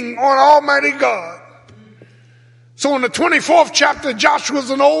leaning on Almighty God. So in the 24th chapter, Joshua's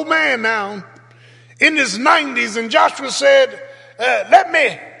an old man now, in his 90s, and Joshua said, let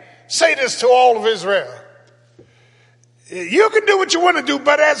me say this to all of Israel. You can do what you want to do,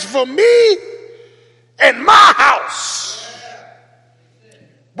 but as for me and my house,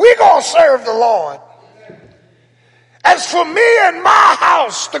 we're going to serve the Lord. As for me and my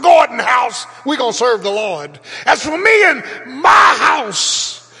house, the Gordon house, we're going to serve the Lord. As for me and my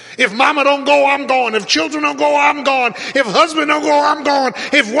house, if mama don't go, I'm going. If children don't go, I'm going. If husband don't go, I'm going.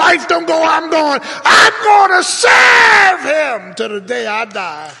 If wife don't go, I'm going. I'm going to serve him to the day I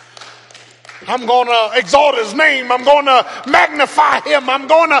die. I'm going to exalt his name. I'm going to magnify him. I'm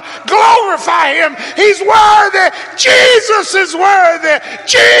going to glorify him. He's worthy. Jesus is worthy.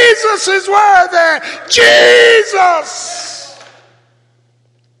 Jesus is worthy. Jesus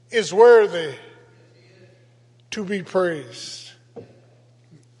is worthy to be praised.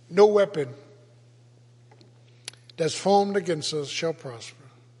 No weapon that's formed against us shall prosper.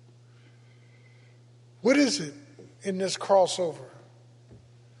 What is it in this crossover?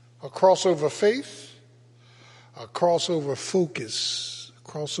 A crossover faith, a crossover focus, a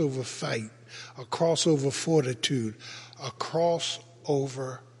crossover fight, a crossover fortitude, a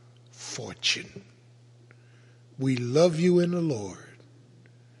crossover fortune. We love you in the Lord.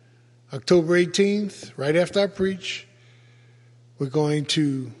 October 18th, right after I preach, we're going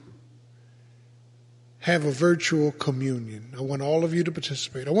to have a virtual communion. I want all of you to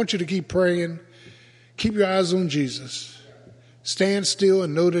participate. I want you to keep praying. Keep your eyes on Jesus. Stand still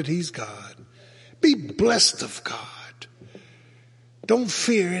and know that he's God. Be blessed of God. Don't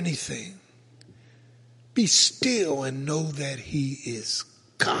fear anything. Be still and know that he is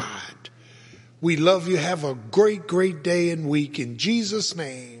God. We love you. Have a great, great day and week. In Jesus'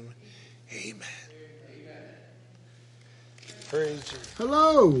 name, amen. Praise you.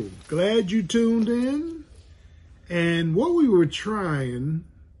 Hello. Glad you tuned in. And what we were trying,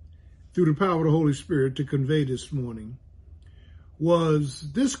 through the power of the Holy Spirit, to convey this morning was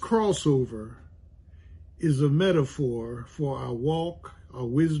this crossover is a metaphor for our walk, our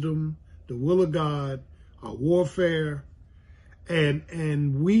wisdom, the will of God, our warfare,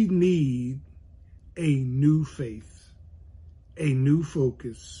 and we need a new faith, a new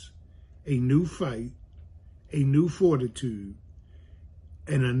focus, a new fight, a new fortitude,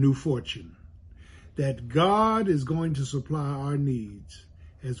 and a new fortune. That God is going to supply our needs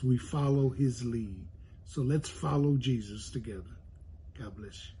as we follow his lead. So let's follow Jesus together. God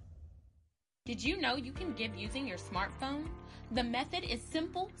bless you. Did you know you can give using your smartphone? The method is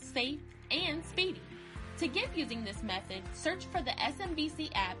simple, safe, and speedy. To give using this method, search for the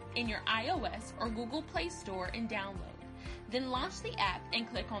SMBC app in your iOS or Google Play Store and download. Then launch the app and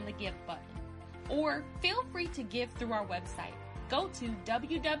click on the Give button. Or feel free to give through our website. Go to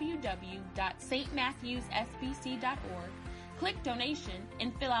www.stmatthewssbc.org, click Donation,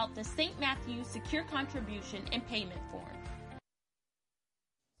 and fill out the St. Matthews Secure Contribution and Payment Form.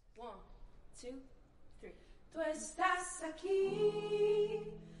 1, 2, 3. Tú estás aquí,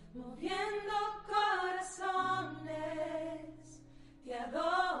 moviendo corazones. Te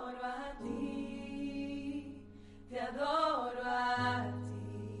adoro a ti, te adoro a ti.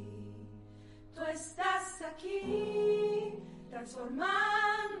 Tú estás aquí,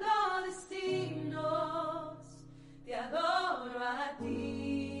 transformando destinos. Te adoro a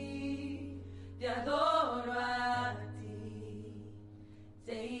ti, te adoro a ti.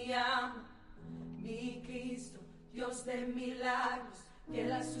 Te amo, mi Cristo, Dios de milagros,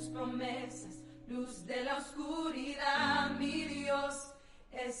 fiel a sus promesas, luz de la oscuridad. Mi Dios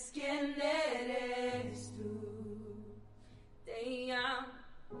es quien eres tú. Te amo,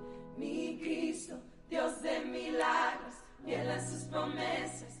 mi Cristo, Dios de milagros, fiel a sus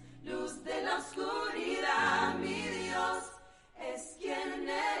promesas, luz de la oscuridad. Mi Dios es quien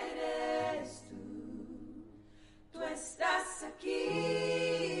eres tú. Tú estás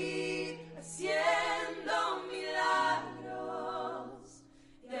aquí haciendo milagros.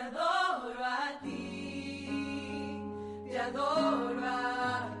 Te adoro a ti, te adoro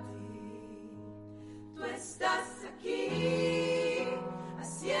a ti. Tú estás aquí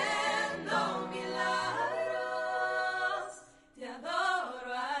haciendo milagros. Te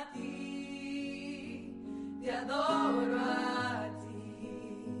adoro a ti, te adoro a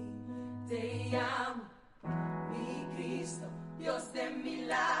ti. Te amo, mi Cristo, Dios de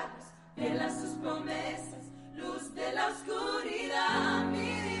milagros, fiel a sus promesas, luz de la oscuridad.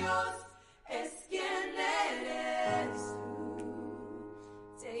 Mi Dios es quien eres tú.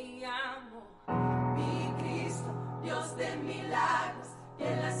 Te amo, mi Cristo, Dios de milagros,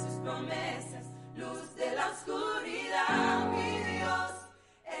 fiel a sus promesas, luz de la oscuridad. Mi Dios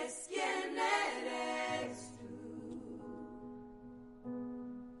es quien eres tú.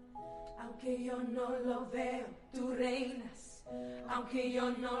 Aunque yo no lo veo, tú reinas. Aunque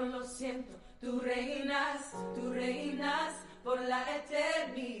yo no lo siento, tú reinas por la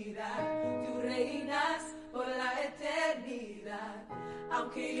eternidad. Tú reinas por la eternidad.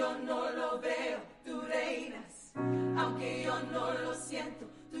 Aunque yo no lo veo, tú reinas. Aunque yo no lo siento,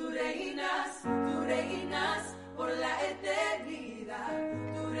 tú reinas por la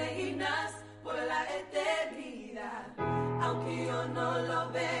eternidad. Tú reinas por la eternidad. Aunque yo no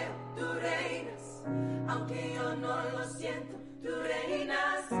lo veo, tú reinas. Aunque yo no lo siento, tú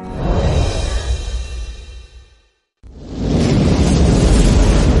reinas.